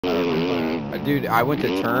Dude, I went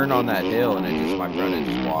to turn on that hill and it just my front end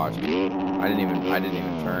just washed. I didn't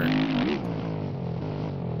even turn.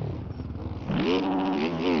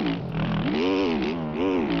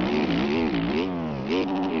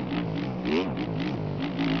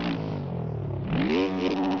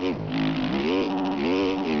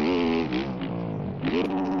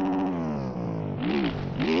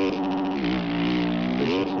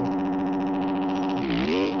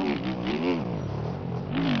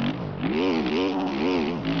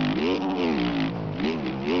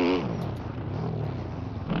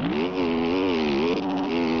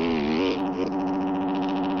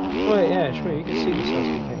 Wait, yeah, sure. You can see this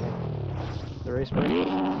husky, can't you? The race bike.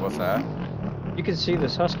 What's that? You can see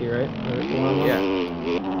this husky, right? Yeah.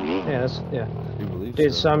 Yeah, that's yeah. I believe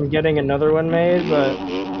Dude, so. so I'm getting another one made, but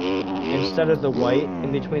instead of the white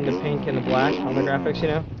in between the pink and the black on the graphics, you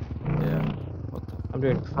know? Yeah. What the? I'm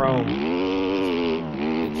doing chrome.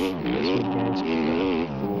 Good shit.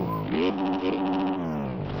 Cool.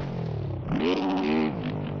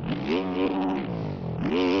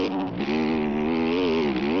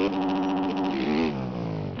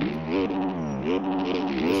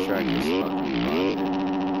 This track is fucking fun,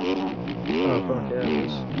 dude. Oh, fuck yeah, it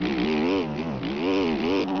is.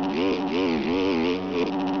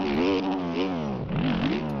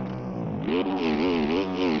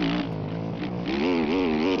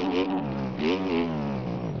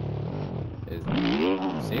 It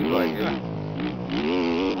seems like it.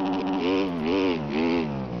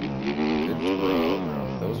 Good throw, bro.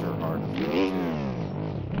 Those are hard to throw, too.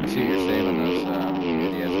 I see what you're saying on those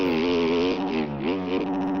videos.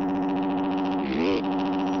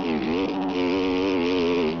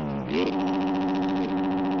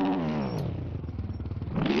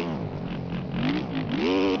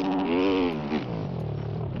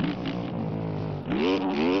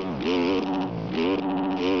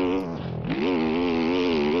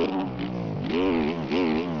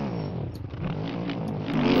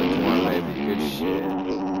 Good shit.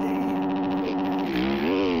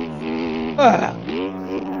 Ah!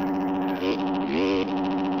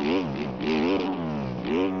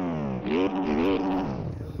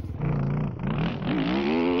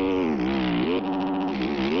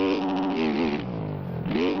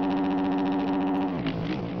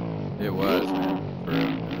 It was, man. For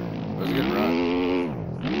real. It was a good run.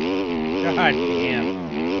 God damn.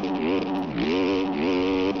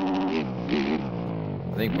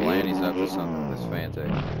 I think Blaney's up to something with this Fantic.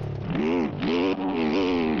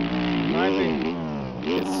 Might be.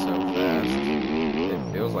 It's so fast. It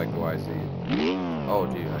feels like the YZ. Oh,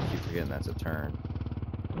 dude, I keep forgetting that's a turn.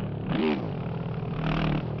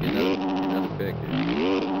 Another pick, dude.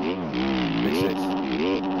 Big 6.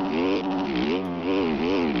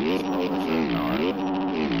 These rollers are gnarly.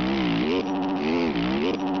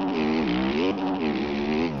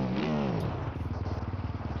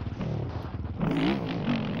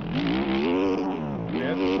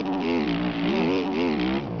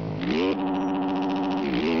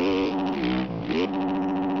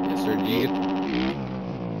 Yes, sir. Do you get...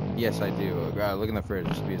 Yes, I do. Look in the fridge.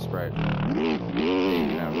 There should be a Sprite.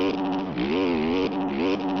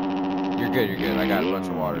 You're good. You're good. I got a bunch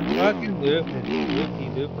of water. Fucking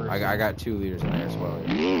loopers. I got 2 liters in there as well.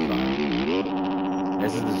 You're fine.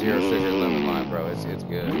 This is the 0 sugar lemon lime, bro. It's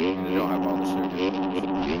good. And it don't have all the sugar.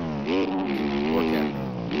 Or caffeine.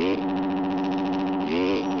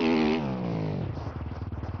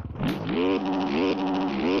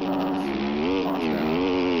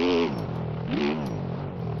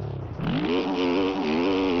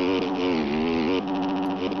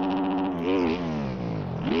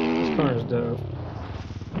 This car is dope.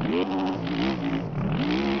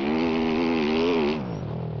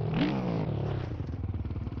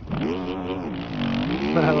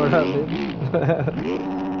 What up, dude?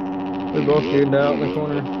 We both geared out in the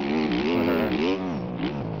corner.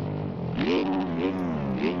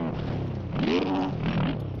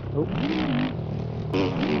 Oh.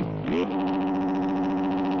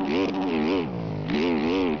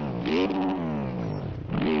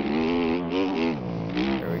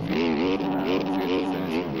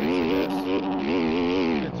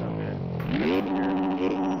 It's okay.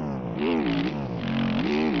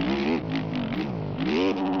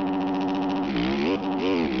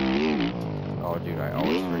 Oh, dude, I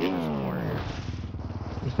always forget this corner here.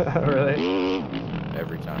 Really?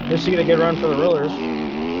 Every time. Just to get a good run for the rollers.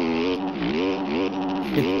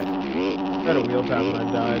 Got a wheel tap and I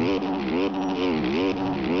died.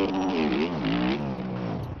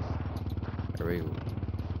 There we go.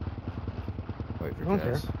 Wait for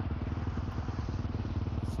Okay. Jess.